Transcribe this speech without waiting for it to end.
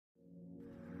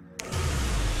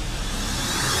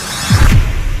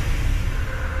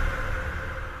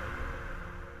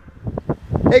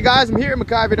Hey guys, I'm here at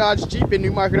MacIver Dodge Jeep in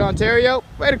Newmarket, Ontario,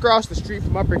 right across the street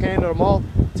from Upper Canada Mall.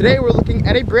 Today we're looking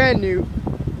at a brand new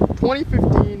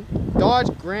 2015 Dodge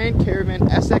Grand Caravan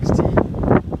SXT.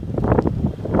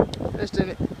 Finished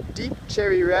in deep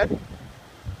cherry red.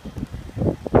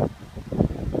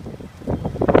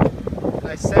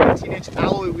 Nice 17-inch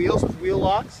alloy wheels with wheel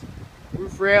locks,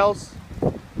 roof rails,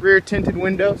 rear tinted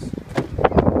windows.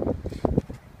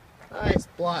 Nice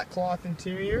black cloth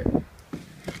interior.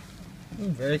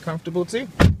 Very comfortable too.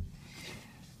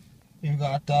 You've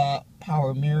got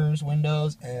power mirrors,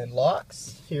 windows, and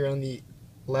locks. Here on the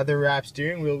leather wrapped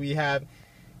steering wheel we have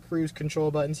cruise control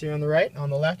buttons here on the right.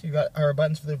 On the left you've got our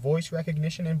buttons for the voice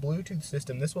recognition and Bluetooth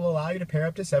system. This will allow you to pair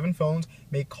up to 7 phones,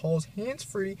 make calls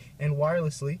hands-free and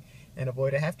wirelessly, and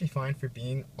avoid a hefty fine for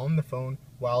being on the phone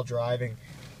while driving.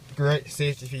 Great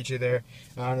safety feature there.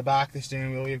 On the back of the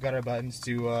steering wheel we've got our buttons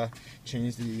to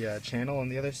change the channel. On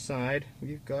the other side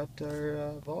we've got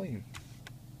our volume.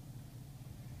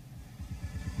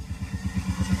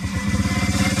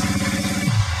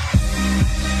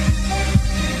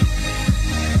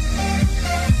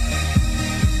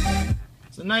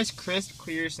 It's a nice crisp,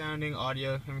 clear sounding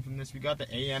audio coming from this. We got the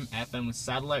AM, FM with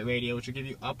satellite radio, which will give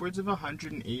you upwards of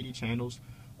 180 channels,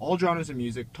 all genres of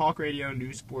music, talk radio,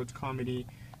 news, sports, comedy.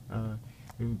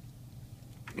 You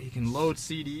can load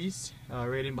CDs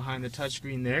right in behind the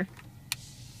touchscreen there.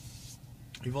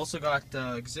 You've also got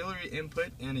auxiliary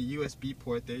input and a USB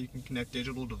port there. You can connect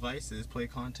digital devices, play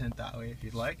content that way if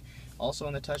you'd like. Also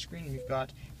on the touchscreen we've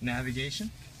got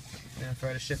navigation. And if I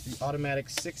were to shift the automatic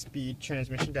 6-speed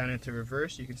transmission down into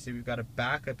reverse, you can see we've got a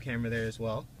backup camera there as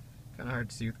well. Kind of hard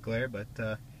to see with glare, but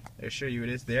I assure you it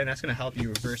is there, and that's going to help you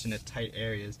reverse into tight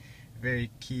areas.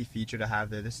 Very key feature to have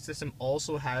there. This system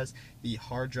also has the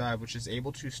hard drive, which is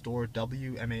able to store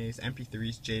WMAs,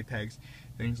 MP3s, JPEGs,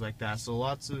 things like that. So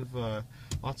lots of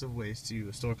ways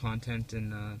to store content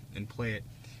and play it.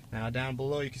 Now down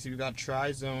below you can see we've got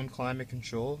tri-zone climate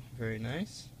control. Very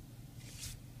nice.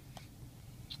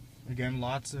 Again,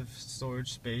 lots of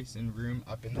storage space and room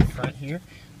up in the front here.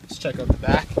 Let's check out the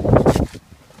back.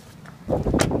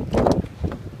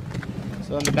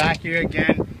 So on the back here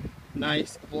again,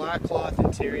 nice black cloth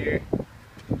interior.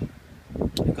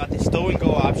 We've got the stow and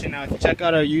go option. Now if you check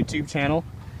out our YouTube channel,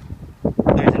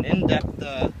 there's an in-depth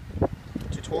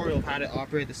tutorial of how to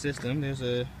operate the system. There's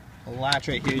a latch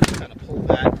right here. You can kind of pull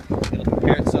that. It'll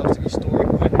prepare itself to be stored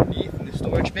underneath in the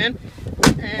storage bin,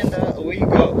 and away you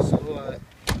go. So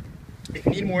if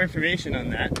you need more information on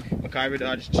that, MacIver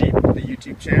Dodge Jeep, the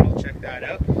YouTube channel, check that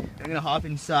out. I'm going to hop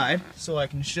inside so I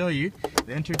can show you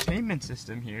the entertainment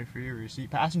system here for your rear seat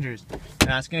passengers. And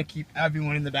that's going to keep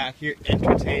everyone in the back here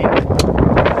entertained.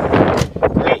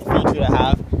 Great feature to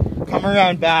have. Come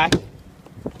around back.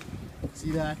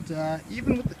 See that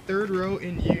even with the third row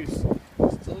in use,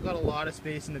 still got a lot of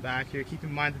space in the back here. Keep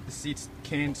in mind that the seats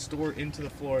can store into the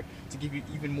floor to give you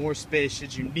even more space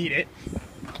should you need it.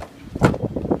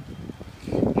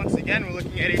 Once again, we're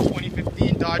looking at a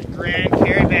 2015 Dodge Grand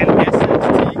Caravan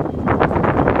SXT.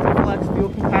 Flex fuel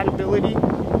compatibility.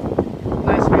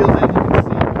 Nice wheels as you can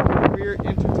see. Rear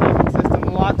entertainment system.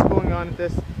 Lots going on with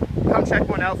this. Come check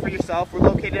one out for yourself. We're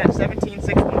located at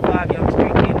 17615 Yonge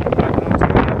Street in Markham,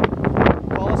 Ontario.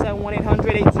 Call us at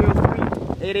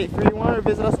 1-800-803-8831 or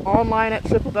visit us online at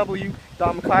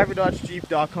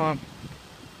www.maciverdodgejeep.com.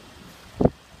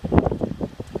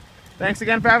 Thanks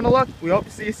again for having a look. We hope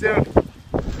to see you soon.